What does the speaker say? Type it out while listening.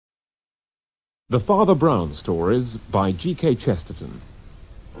The Father Brown Stories by G.K. Chesterton.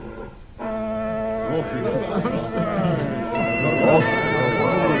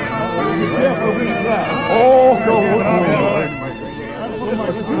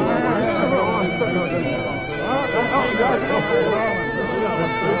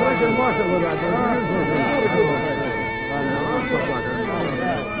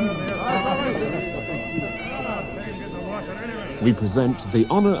 We present The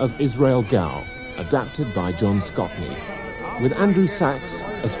Honour of Israel Gow, adapted by John Scotney, with Andrew Sachs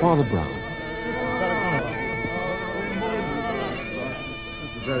as Father Brown.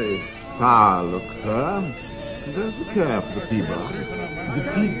 It's a very sour look, sir. There's a care for the pea broth. The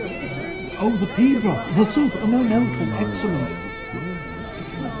pea... Oh, the pea broth. The soup. Oh, no, it was excellent.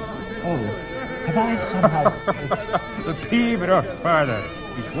 Oh, have I somehow... The pea broth, Father,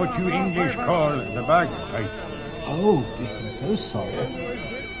 is what you English call the bagpipe. Oh, I'm so sorry.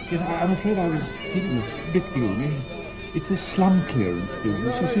 Yes, I'm afraid I was feeling a bit gloomy. It's this slum clearance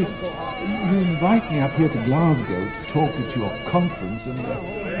business. You see, you invite me up here to Glasgow to talk at your conference, and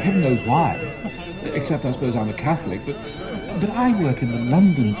heaven knows why. Except I suppose I'm a Catholic, but I work in the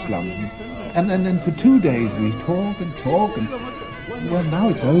London slums, and then for 2 days we talk, and well, now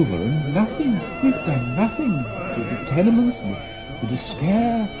it's over, and nothing. We've done nothing. The tenements, the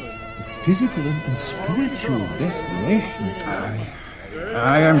despair, the physical and spiritual desperation.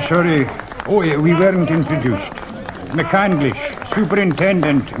 I am sorry. Oh, yeah, we weren't introduced. McCandlish,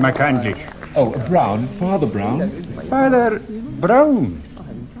 Superintendent McCandlish. Oh, Brown, Father Brown. Father Brown?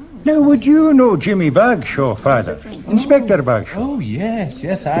 Now, would you know Jimmy Bagshaw, Father? Inspector Bagshaw. Oh,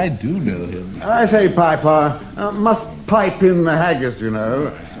 yes, I do know him. I say, Piper, must pipe in the haggis, you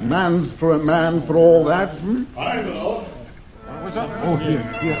know. Man's for a man for all that. I will. What's up? Oh, here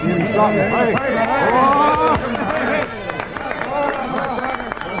he's got it.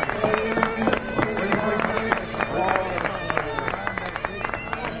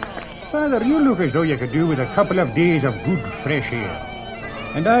 Father, you look as though you could do with a couple of days of good fresh air.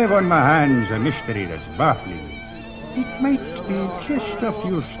 And I've on my hands a mystery that's baffling me. It might be just up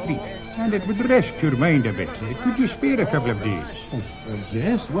your street, and it would rest your mind a bit. Could you spare a couple of days?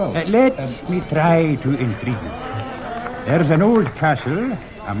 Yes, well... Let me try to intrigue you. There's an old castle,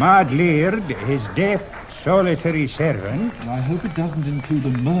 a mad laird, his deaf, solitary servant. I hope it doesn't include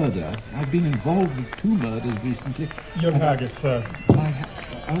a murder. I've been involved with 2 murders recently. Your haggis, sir.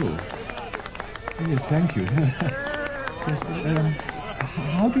 Oh, yes, thank you. Yes,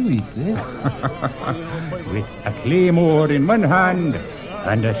 how do you eat this? With a claymore in one hand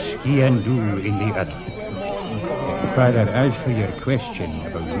and a ski-and-do in the other. Father, as for your question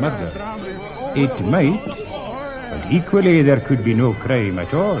about murder, it might, but equally there could be no crime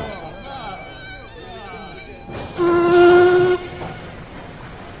at all.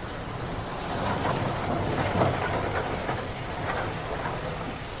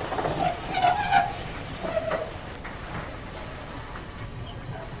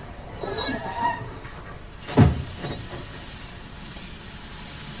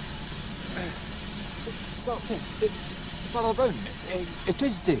 Father Brown, it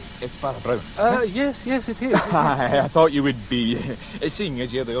is Father Brown. Yes, it is. I thought you would be, seeing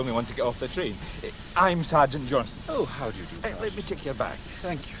as you're the only one to get off the train. I'm Sergeant Johnson. Oh, how do you do, Sergeant? Let me take your bag.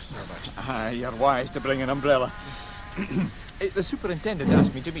 Thank you so much. You're wise to bring an umbrella. The superintendent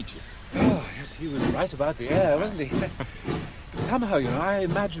asked me to meet you. Oh, yes, he was right about the air, wasn't he? Somehow, I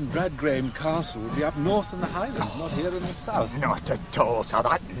imagined Radgrave Castle would be up north in the Highlands, not here in the south. Not at all, sir.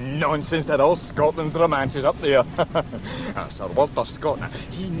 That nonsense that all Scotland's romance is up there. Sir Walter Scott,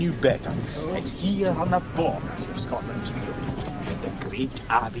 he knew better. It's here on the borders of Scotland's fields. The great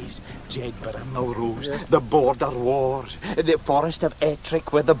abbeys, Jedburgh and Melrose, yes. The border wars, the forest of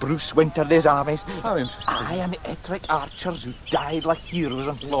Ettrick where the Bruce wintered his armies. How interesting. Aye, and the Ettrick archers who died like heroes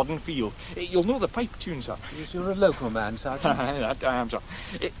on Flodden Field. You'll know the pipe tune, sir. Yes, you're a local man, Sergeant. Aye, that I am, sir.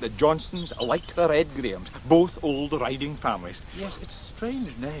 The Johnstons, like the Red Grahams, both old riding families. Yes, it's a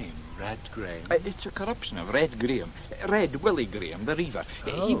strange name, Radgrave. It's a corruption of Red Graham. Red Willie Graham, the reaver.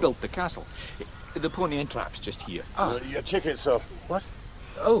 Oh. He built the castle. The pony and trap's just here. Your ticket, sir. What?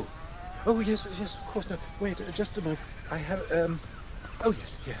 Oh, yes, of course. No, wait, just a moment. I have, oh,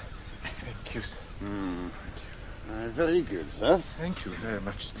 yes, yeah. Thank you, sir. Very good, sir. Thank you very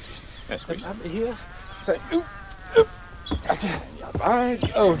much. Yes, please. Here. Thank you. Your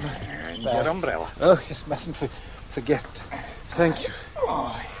bag. Oh, and your umbrella. Oh, yes, mustn't forget. Thank you.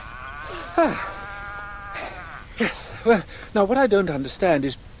 Oh. Yes, well, now, what I don't understand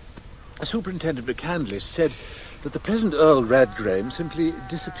is Superintendent McCandlish said that the present Earl Radgraham simply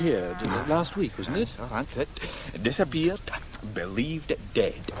disappeared last week, wasn't it? So that's it. Disappeared, believed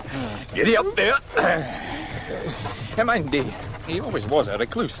dead. Giddy up there. Mind, he always was a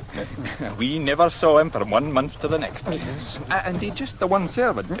recluse. We never saw him from 1 month to the next. And he just the one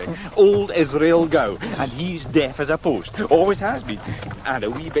servant, old Israel Gow, and he's deaf as a post. Always has been. And a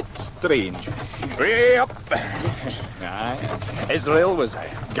wee bit strange. Way up. Aye. Israel was a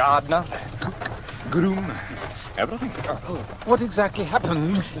gardener, cook, groom, everything. What exactly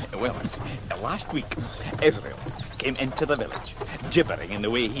happened? Well, last week, Israel came into the village, gibbering in the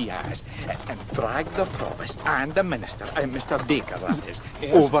way he has, and dragged the provost and the minister, Mr. Baker, that is,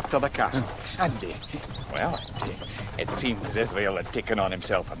 over to the castle. And, it seemed as Israel had taken on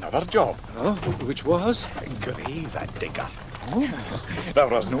himself another job. Oh, which was? Grave digger. There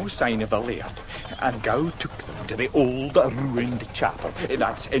was no sign of the laird, and Gow took them to the old ruined chapel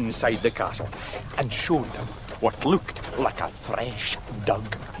that's inside the castle, and showed them what looked like a fresh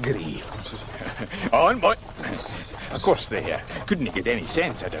dug grave. On, but of course they couldn't get any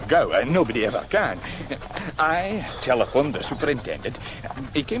sense out of Gow, and nobody ever can. I telephoned the superintendent.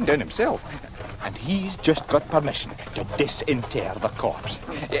 He came down himself, and he's just got permission to disinter the corpse.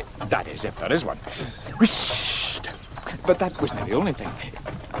 That is, if there is one. But that wasn't the only thing.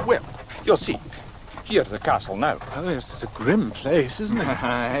 Well, you'll see. Here's the castle now. Oh, yes, it's a grim place, isn't it?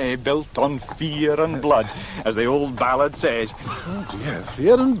 Aye, built on fear and blood, as the old ballad says. Oh, dear,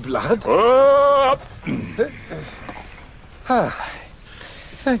 fear and blood. Up!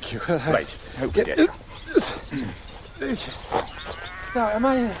 Thank you. Right, out we get. Now, am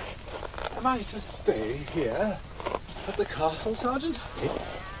I to stay here at the castle, Sergeant?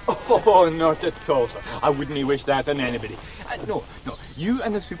 Oh, not at all, sir. I wouldn't wish that on anybody. No. You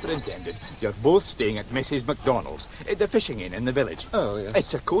and the superintendent, you're both staying at Mrs. MacDonald's, the fishing inn in the village. Oh, yes.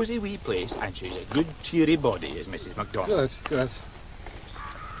 It's a cosy wee place, and she's a good, cheery body, is Mrs. MacDonald. Good.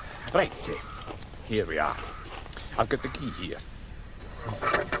 Right, here we are. I've got the key here.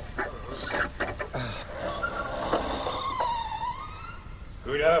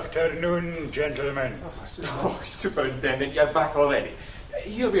 Good afternoon, gentlemen. Oh, Superintendent, you're back already.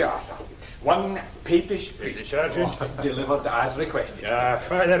 Here we are, sir. One papish priest. Sergeant. Delivered as requested.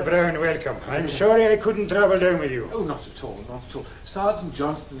 Father Brown, welcome. I'm sorry I couldn't travel down with you. Oh, not at all. Sergeant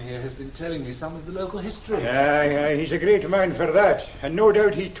Johnston here has been telling me some of the local history. Aye, he's a great man for that. And no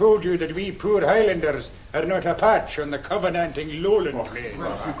doubt he told you that we poor Highlanders are not a patch on the covenanting lowland plain.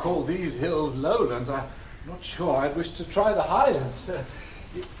 Well, if you call these hills lowlands, I'm not sure I'd wish to try the highlands.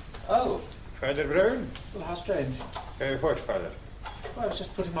 Oh. Father Brown? Well, how strange. What, Father? Well, I was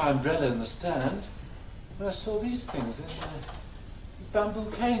just putting my umbrella in the stand when I saw these things. These bamboo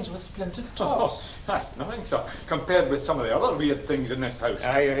canes with splintered tops. Oh, that's nothing, sir, compared with some of the other weird things in this house.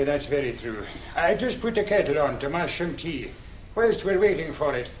 Aye, that's very true. I just put the kettle on to mash some tea. Whilst we're waiting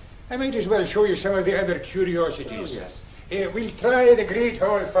for it, I might as well show you some of the other curiosities. Oh, yes. We'll try the Great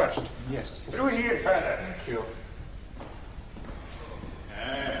Hall first. Yes. Through here, Father. Thank you.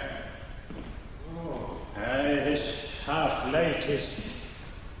 This half-light is...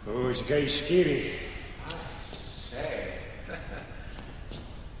 Oh, it's very scary. Say.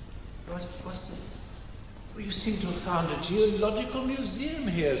 What's this? Well, you seem to have found a geological museum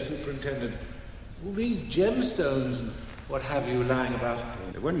here, Superintendent. All these gemstones and what have you lying about.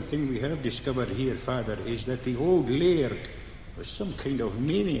 The one thing we have discovered here, Father, is that the old laird was some kind of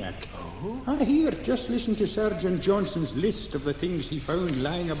maniac. Oh? Here, just listen to Sergeant Johnson's list of the things he found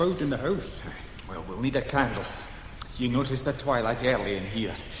lying about in the house. Well, we'll need a candle. You noticed the twilight early in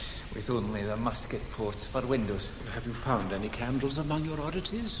here, with only the musket ports for windows. Have you found any candles among your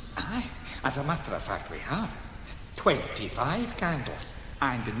oddities? Aye, as a matter of fact, we have. 25 candles,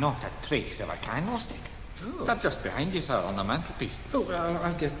 and not a trace of a candlestick. Oh. They're just behind you, sir, on the mantelpiece. Oh,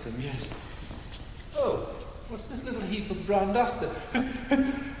 I'll get them, yes. Oh, what's this little heap of brown dust there?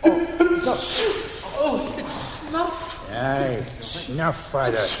 Oh, it's snuff. Aye, snuff,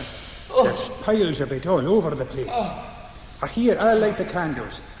 Father. There's piles of it all over the place. Here, I'll light the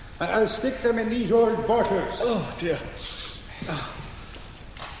candles. I'll stick them in these old bottles. Oh, dear.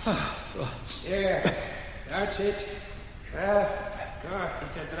 Yeah, that's it.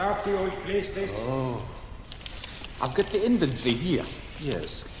 It's a drafty old place, this. Oh. I've got the inventory here.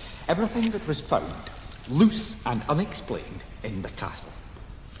 Yes. Everything that was found, loose and unexplained, in the castle.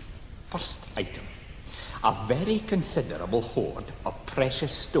 First item. A very considerable hoard of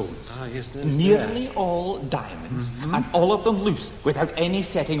precious stones. Ah, yes, there's nearly all diamonds, and all of them loose, without any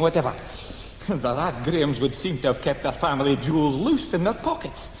setting whatever. The Radgrahams would seem to have kept their family jewels loose in their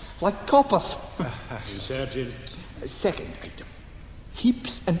pockets, like coppers. Sergeant. Second item.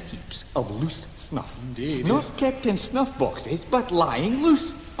 Heaps and heaps of loose snuff. Indeed. Not kept in snuff boxes, but lying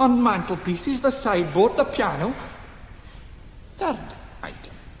loose on mantelpieces, the sideboard, the piano. Third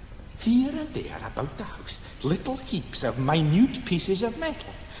item. Here and there about the house, little heaps of minute pieces of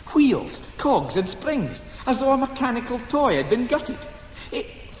metal. Wheels, cogs and springs, as though a mechanical toy had been gutted.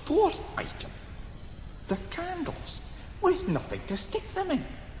 Fourth item. The candles, with nothing to stick them in.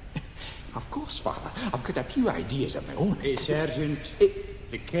 Of course, Father, I've got a few ideas of my own. Hey, Sergeant,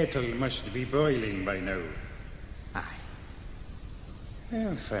 the kettle must be boiling by now. Aye.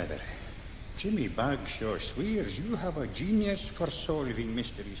 Well, Father, Jimmy Bagshaw swears you have a genius for solving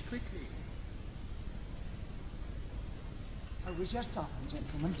mysteries quickly. How was your supper,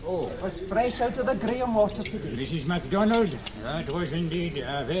 gentlemen? Oh, it was fresh out of the Graham water today. Mrs. MacDonald, that was indeed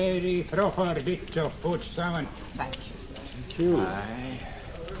a very proper bit of poached salmon. Thank you, sir. Thank you. Aye.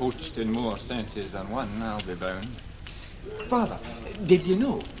 Poached in more senses than one, I'll be bound. Father, did you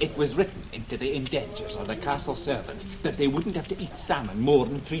know it was written into the indentures of the castle servants that they wouldn't have to eat salmon more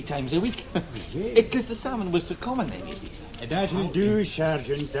than 3 times a week? Because the salmon was so common then, you see. That'll do,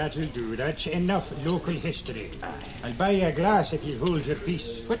 Sergeant, that'll do. That's enough local history. I'll buy you a glass if you hold your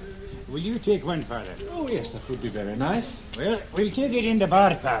peace. What? Will you take one, Father? Oh, yes, that would be very nice. Well, we'll take it in the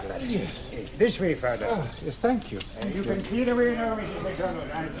bar parlour. Yes. This way, Father. Oh, yes, thank you. You can clear away now, Mrs. MacDonald,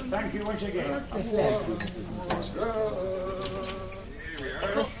 and thank you once again.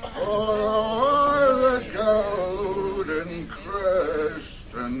 Oh, the golden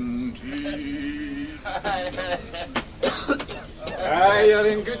crest and teeth. Aye, you're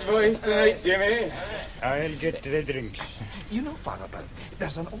in good voice tonight, Jimmy. I'll get the drinks. You know, Father Brown,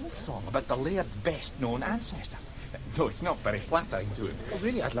 there's an old song about the laird's best-known ancestor. Though it's not very flattering to him. Oh,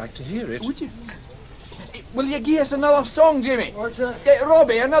 really, I'd like to hear it. Would you? Will you give us another song, Jimmy? What's that? Get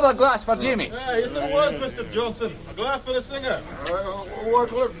Robbie another glass for Jimmy. Yes, it was, Mr. Johnson. A glass for the singer.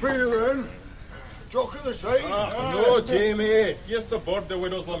 What'll it be then? Jock of the side? No, Jamie. Yes, the bird, the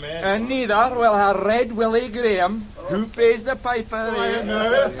widow's lament. And neither will her Red Willie Graham, who pays the piper. Quiet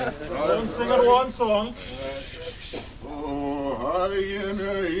now. One singer, one song. Oh, high in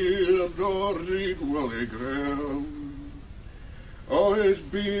a hill door read Willie Graham. Oh, his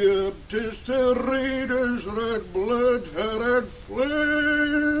beard, 'tis to read his red blood, her red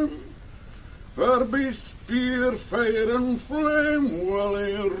flame. There be spear, fire, and flame, while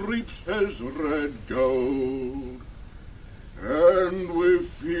he reaps his red gold. And with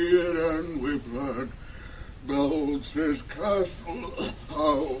fear and with blood builds his castle.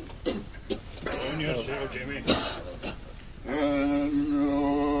 Oh. On yourself, Jimmy. And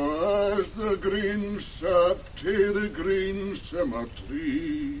oh, as the green sap to the green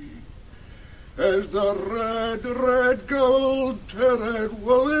cemetery, as the red, red gold to red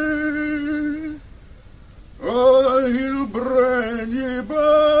Willie, oh, he'll bring ye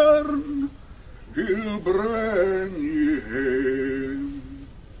barn, he'll bring ye hame,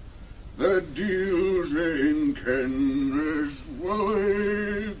 that deals in Ken's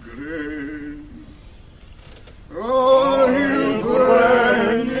Willie Graham. Oh, he'll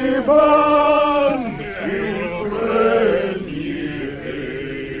bring ye barn, he'll bring ye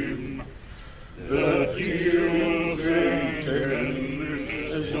hame, the deals in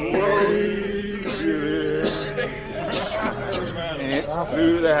Ken's Willie Graham. It's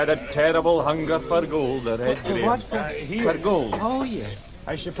true they had a terrible hunger for gold, the Red Graham. What? For gold. Oh, yes.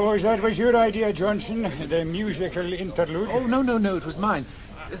 I suppose that was your idea, Johnson, the musical interlude. Oh, no, it was mine.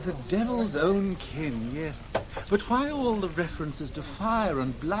 The devil's own kin, yes. But why all the references to fire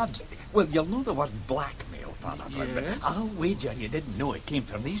and blood? Well, you'll know the word blackmail, Father Brown, but Yes? I'll wager you didn't know it came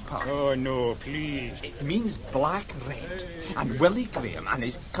from these parts. Oh, no, please. It means black rent. And Willie Graham and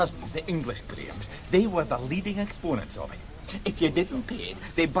his cousins, the English Grahams, they were the leading exponents of it. If you didn't pay it,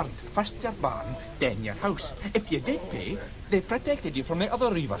 they burnt first your barn, then your house. If you did pay, they protected you from the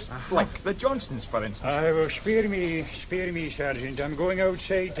other reivers, like the Johnsons, for instance. Well, spare me, Sergeant. I'm going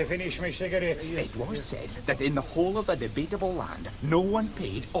outside to finish my cigarette. It was said that in the whole of the debatable land, no one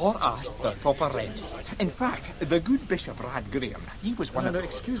paid or asked for proper rent. In fact, the good Bishop Rad Graham, he was one No, of... no,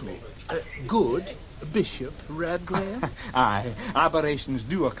 excuse me. Good Bishop Rad Graham? Aye, aberrations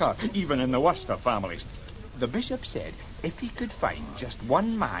do occur, even in the worst of families. The bishop said if he could find just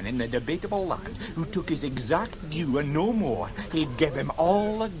one man in the debatable land who took his exact due and no more, he'd give him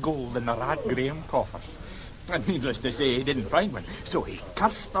all the gold in the Rad Graham coffers. And needless to say, he didn't find one, so he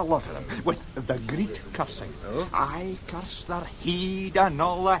cursed the lot of them with the great cursing. Oh? I curse their heed and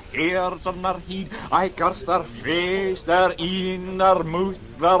all the hairs on their head. I curse their face, their een, their mouth,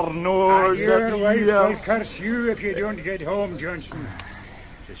 their nose, Your wife will ears. curse you if you don't get home, Johnson.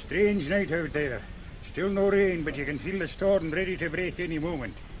 It's a strange night out there. Still no rain, but you can feel the storm ready to break any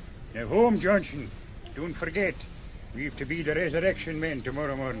moment. Now home, Johnson. Don't forget, we've to be the resurrection men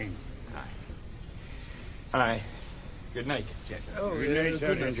tomorrow morning. Aye. Good night, gentlemen. Oh, Good night,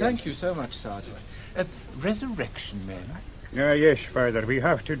 Sergeant thank you so much, Sergeant. Resurrection men. Ah, yes, Father. We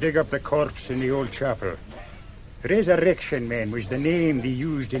have to dig up the corpse in the old chapel. Resurrection men was the name they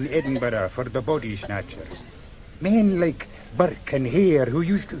used in Edinburgh for the body snatchers. Men like Burke and Hare who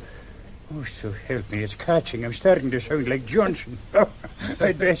used to... Oh, so help me, it's catching. I'm starting to sound like Johnson.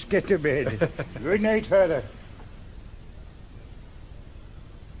 I'd best get to bed. Good night, Father.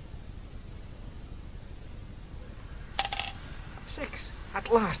 Six.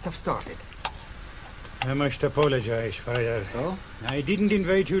 At last I've started. I must apologize, Father. Oh? I didn't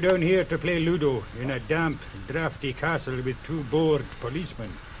invite you down here to play Ludo in a damp, drafty castle with 2 bored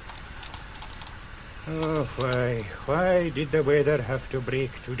policemen. Oh, why? Why did the weather have to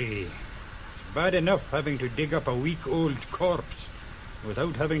break today? It's bad enough having to dig up a week-old corpse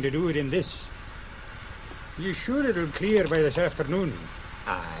without having to do it in this. You sure it'll clear by this afternoon?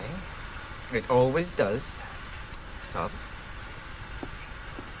 Aye. It always does. So.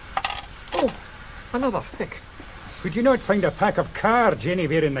 Oh, another 6. Could you not find a pack of cards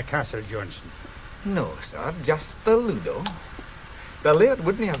anywhere in the castle, Johnson? No, sir, just the Ludo. The laird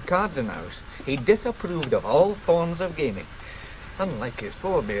wouldn't have cards in the house. He disapproved of all forms of gaming, unlike his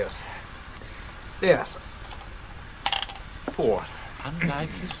forebears. There. 4. Unlike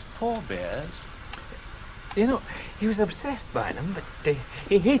his forebears. You know, he was obsessed by them, but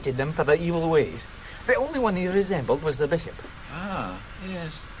he hated them for their evil ways. The only one he resembled was the bishop. Ah,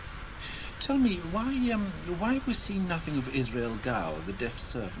 yes. Tell me, why have we seen nothing of Israel Gow, the deaf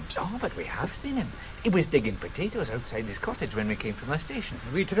servant? Oh, but we have seen him. He was digging potatoes outside his cottage when we came from the station.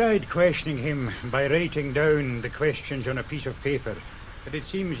 We tried questioning him by writing down the questions on a piece of paper, but it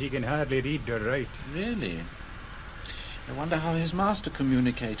seems he can hardly read or write. Really? I wonder how his master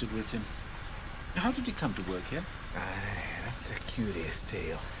communicated with him. How did he come to work here? Aye, that's a curious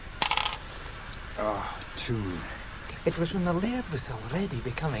tale. Oh, 2. It was when the laird was already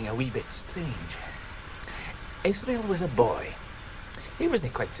becoming a wee bit strange. Israel was a boy. He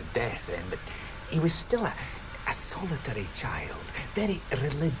wasn't quite so deaf then, but he was still a solitary child, very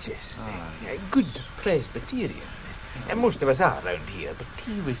religious, a good Presbyterian. And most of us are round here, but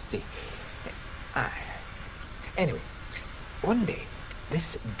he was the... Anyway, one day,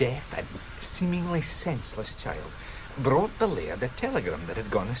 this deaf and seemingly senseless child brought the laird a telegram that had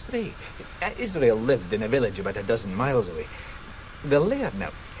gone astray. Israel lived in a village about a dozen miles away. The laird,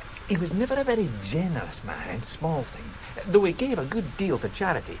 now, he was never a very generous man in small things, though he gave a good deal to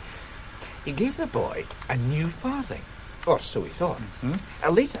charity. He gave the boy a new farthing, or so he thought.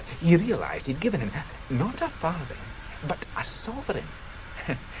 Mm-hmm. Later, he realized he'd given him not a farthing, but a sovereign.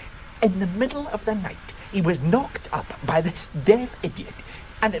 In the middle of the night, he was knocked up by this deaf idiot,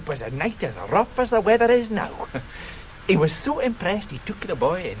 and it was a night as rough as the weather is now. He was so impressed he took the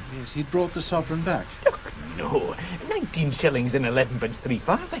boy in. Yes, he brought the sovereign back. Look, no, 19 shillings and 11 3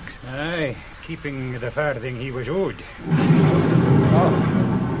 farthings. Aye, keeping the farthing he was owed.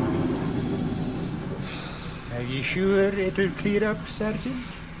 Are you sure it'll clear up, Sergeant?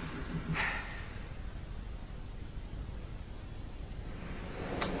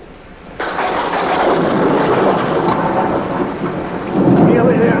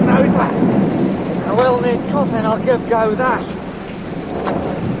 Nearly there now, sir. It's a well-made coffin, I'll give Gow that.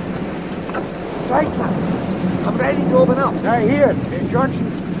 Right, sir. I'm ready to open up. Now here, Johnson.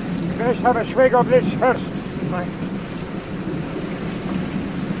 You best have a swig of this first. Thanks.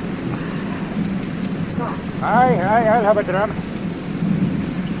 Sir. Aye, I'll have a dram.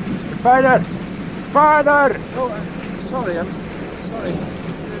 Father! Oh, sorry, I'm sorry.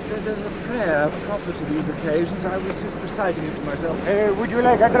 There's a prayer proper to these occasions. I was just reciting it to myself. Would you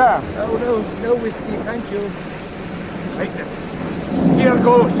like a dram? Oh, no whiskey, thank you. Right then. Here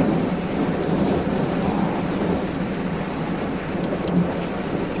goes.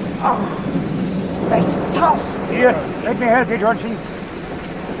 Oh, that's tough. Here, let me help you, Johnson.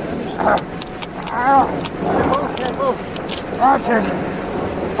 Careful. That's it.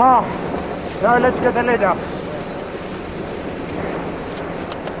 Now let's get the lid up.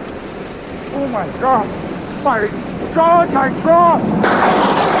 Oh, my God! My God!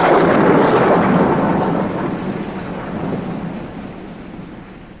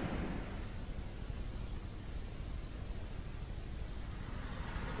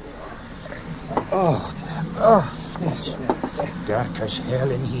 Dark as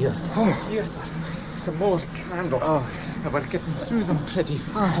hell in here. Oh, yes, sir. Some more candles. Oh, yes. We're getting through them pretty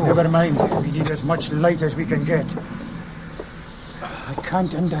fast. Never mind. We need as much light as we can get. I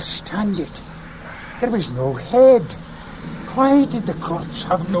can't understand it. There was no head. Why did the corpse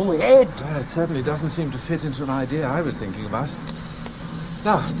have no head? Well, it certainly doesn't seem to fit into an idea I was thinking about.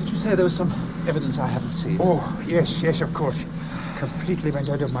 Now, did you say there was some evidence I haven't seen? Oh, yes, of course. Completely went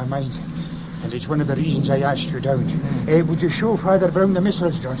out of my mind. And it's one of the reasons I asked you down. Would you show Father Brown the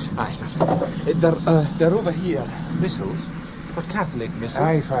missals, Johnson? Aye, sir. They're over here. Missals? But Catholic missals?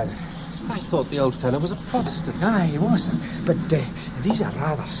 Aye, Father. I thought the old fellow was a Protestant. Aye, he was. But these are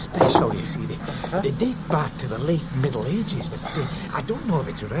rather special, you see. They date back to the late Middle Ages, but I don't know if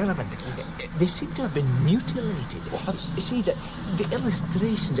it's relevant. They seem to have been mutilated. What? You see, the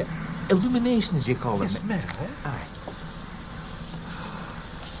illustrations, illuminations, you call them. Yes, ma'am. Aye.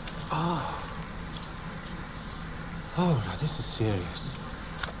 Oh, now this is serious.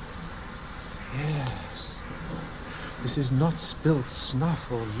 Yes. This is not spilt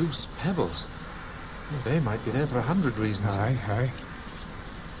snuff or loose pebbles. Well, they might be there for 100 reasons. Aye.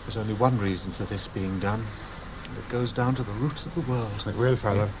 There's only one reason for this being done. And it goes down to the roots of the world. It will,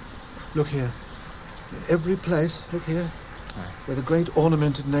 Father. Look here. Every place, look here, where the great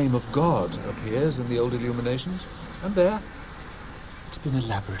ornamented name of God appears in the old illuminations. And there, it's been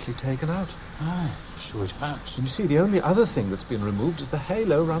elaborately taken out. Aye, so it has. And you see, the only other thing that's been removed is the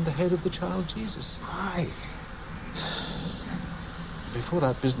halo round the head of the child Jesus. Aye. Before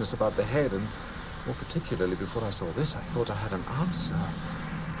that business about the head, and more particularly before I saw this, I thought I had an answer.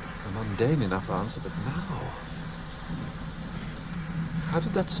 A mundane enough answer, but now... How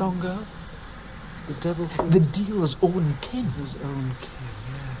did that song go? The devil... The dealer's own kin. His own kin,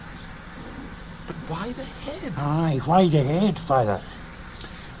 yes. But why the head? Aye, why the head, Father?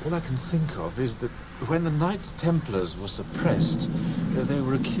 All I can think of is that when the Knights Templars were suppressed, they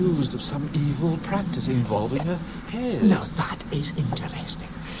were accused of some evil practice involving a head. Now, that is interesting.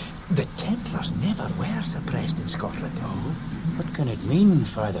 The Templars never were suppressed in Scotland. Oh? What can it mean,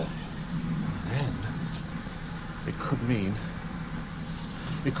 Father? Then, it could mean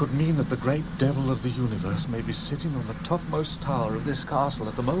that the great devil of the universe may be sitting on the topmost tower of this castle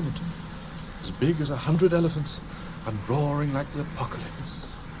at the moment, as big as 100 elephants, and roaring like the apocalypse.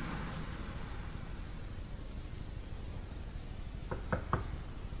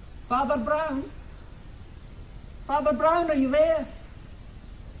 Father Brown? Father Brown, are you there?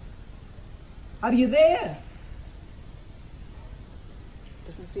 Are you there?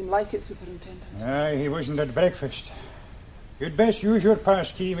 Doesn't seem like it, Superintendent. Aye, he wasn't at breakfast. You'd best use your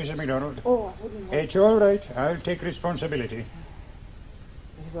pass key, Mrs. MacDonald. Oh, I wouldn't want... It's all right. I'll take responsibility.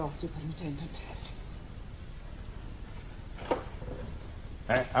 Very well, Superintendent.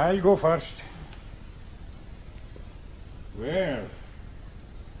 I'll go first. Well...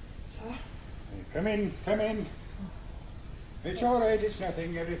 Sir? Come in. It's all right, it's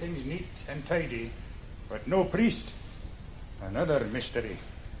nothing. Everything's neat and tidy. But no priest. Another mystery.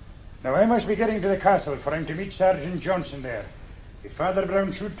 Now, I must be getting to the castle for him to meet Sergeant Johnson there. If Father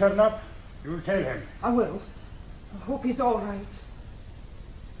Brown should turn up, you'll tell him. I will. I hope he's all right.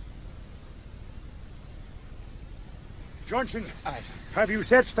 Johnson, Aye. have you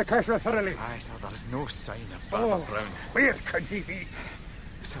searched the castle thoroughly? Aye, sir, there's no sign of Father Brown. Where can he be?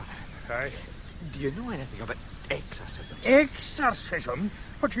 Sir, Aye. do you know anything about exorcism? Exorcism?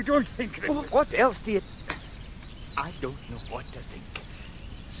 But you don't think that... Well, what else do you... I don't know what to think,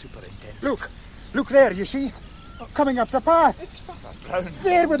 Superintendent. Look there, you see? Coming up the path. It's Father Brown.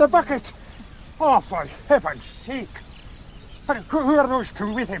 There with a bucket. Oh, for heaven's sake. And who are those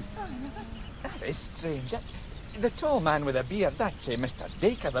two with him? That is strange. The tall man with a beard, that's Mr.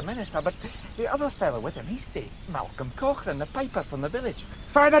 Dacre, the minister, but the other fellow with him, he's Malcolm Cochrane, the piper from the village.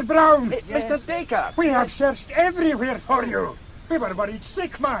 Father Brown! Yes. Mr. Dacre! We have searched everywhere for you. We were worried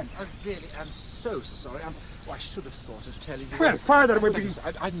sick, man. I really am so sorry. I should have thought of telling you. Well, Father, we've been...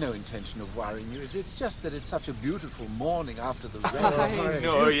 I'd no intention of worrying you. It's just that it's such a beautiful morning after the rain. I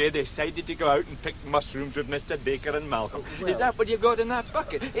know you decided to go out and pick mushrooms with Mr. Dacre and Malcolm. Is that what you got in that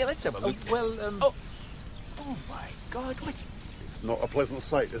bucket? Hey, let's have a look. Oh, my God, what's... It's not a pleasant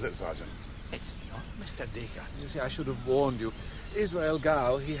sight, is it, Sergeant? It's not Mr. Dacre. You see, I should have warned you. Israel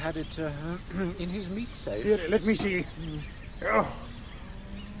Gow, he had it in his meat safe. Here, let me see. Oh,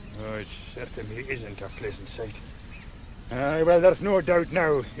 it certainly isn't a pleasant sight. Well, there's no doubt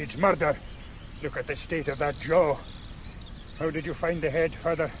now. It's murder. Look at the state of that jaw. How did you find the head,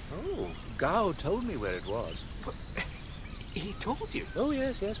 Father? Oh, Gow told me where it was. But he told you? Oh,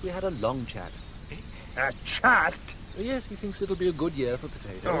 yes, we had a long chat. A chat? Yes, he thinks it'll be a good year for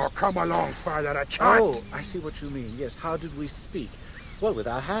potatoes. Oh, come along, Father, a chat. Oh, I see what you mean. Yes, how did we speak? Well, with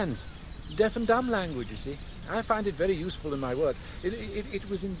our hands. Deaf and dumb language, you see. I find it very useful in my work. It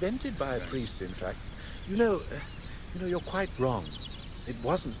was invented by a priest, in fact. You know, you're quite wrong. It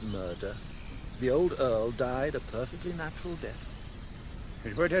wasn't murder. The old Earl died a perfectly natural death.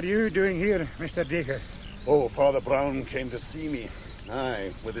 But what are you doing here, Mr. Dacre? Oh, Father Brown came to see me.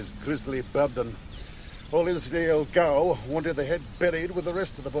 Aye, with his grisly burden. Old Israel Gow wanted the head buried with the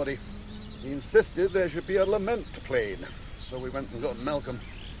rest of the body. He insisted there should be a lament played. So we went and got Malcolm.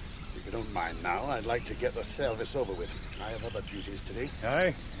 If you don't mind now, I'd like to get the service over with. I have other duties today.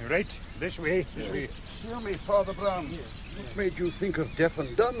 Aye, right. This way, this way. Tell me, Father Brown, what made you think of deaf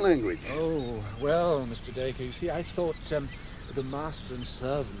and dumb language? Oh, well, Mr. Dacre, you see, I thought the master and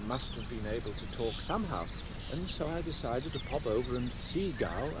servant must have been able to talk somehow. And so I decided to pop over and see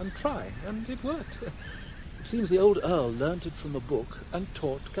Gow and try, and it worked. It seems the old Earl learnt it from a book and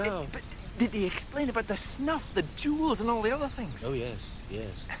taught Gow. But did he explain about the snuff, the jewels, and all the other things? Oh, yes.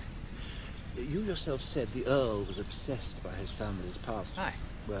 You yourself said the Earl was obsessed by his family's past. Aye.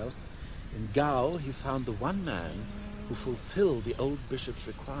 Well, in Gow he found the one man who fulfilled the old bishop's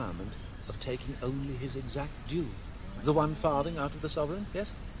requirement of taking only his exact due. The 1 farthing out of the sovereign, yes?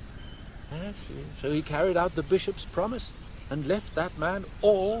 Yes. So he carried out the bishop's promise and left that man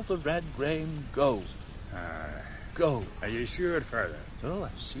all the red grain gold. Gold. Are you sure, Father? Oh,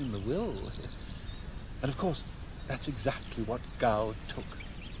 I've seen the will. And of course, that's exactly what Gow took.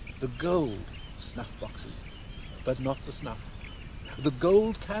 The gold snuff boxes, but not the snuff. The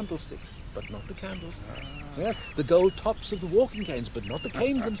gold candlesticks, but not the candles. Yes, the gold tops of the walking canes, but not the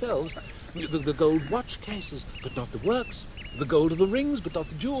canes themselves. The gold watch cases, but not the works. The gold of the rings, but not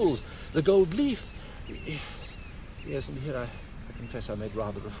the jewels. The gold leaf. Yes, and here I confess I made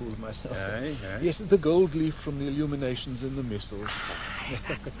rather a fool of myself. Aye. Yes, the gold leaf from the illuminations in the missals.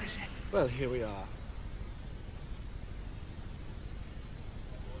 Well, here we are.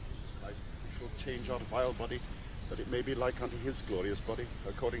 We shall change our vile body, that it may be like unto his glorious body,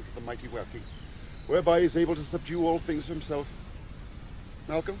 according to the mighty working, whereby he is able to subdue all things himself.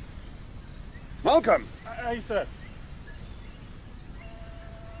 Malcolm? Malcolm! Aye, sir.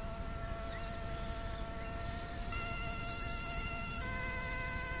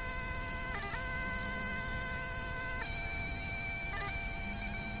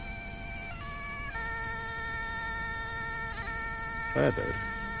 Father,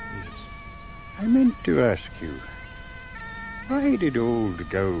 I meant to ask you, why did old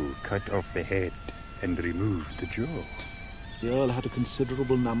Gow cut off the head and remove the jaw? The Earl had a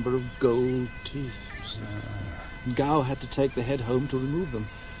considerable number of gold teeth, you see. And Gow had to take the head home to remove them.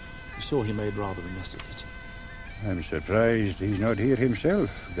 You saw he made rather a mess of it. I'm surprised he's not here himself,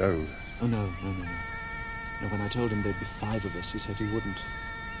 Gow. Oh, no. No, when I told him there'd be 5 of us, he said he wouldn't.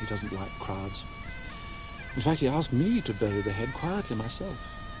 He doesn't like crowds. In fact, he asked me to bury the head quietly myself.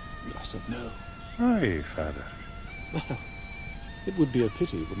 I said no. Aye, Father. Well, it would be a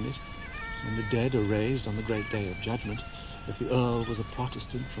pity, wouldn't it? When the dead are raised on the great day of judgment, if the Earl was a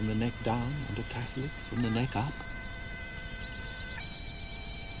Protestant from the neck down and a Catholic from the neck up.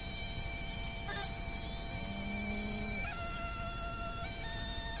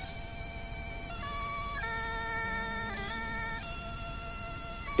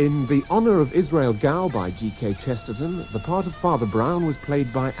 In The Honour of Israel Gow by G.K. Chesterton, the part of Father Brown was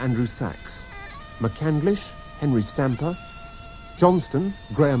played by Andrew Sachs. McCandlish, Henry Stamper. Johnston,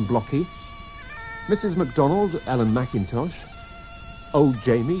 Graham Blocky. Mrs. MacDonald, Ellen Mackintosh. Old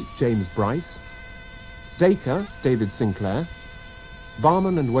Jamie, James Bryce. Dacre, David Sinclair.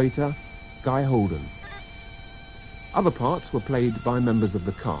 Barman and waiter, Guy Holden. Other parts were played by members of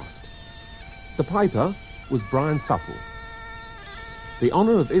the cast. The piper was Brian Supple. The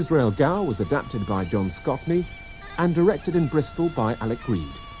Honour of Israel Gow was adapted by John Scotney and directed in Bristol by Alec Reed.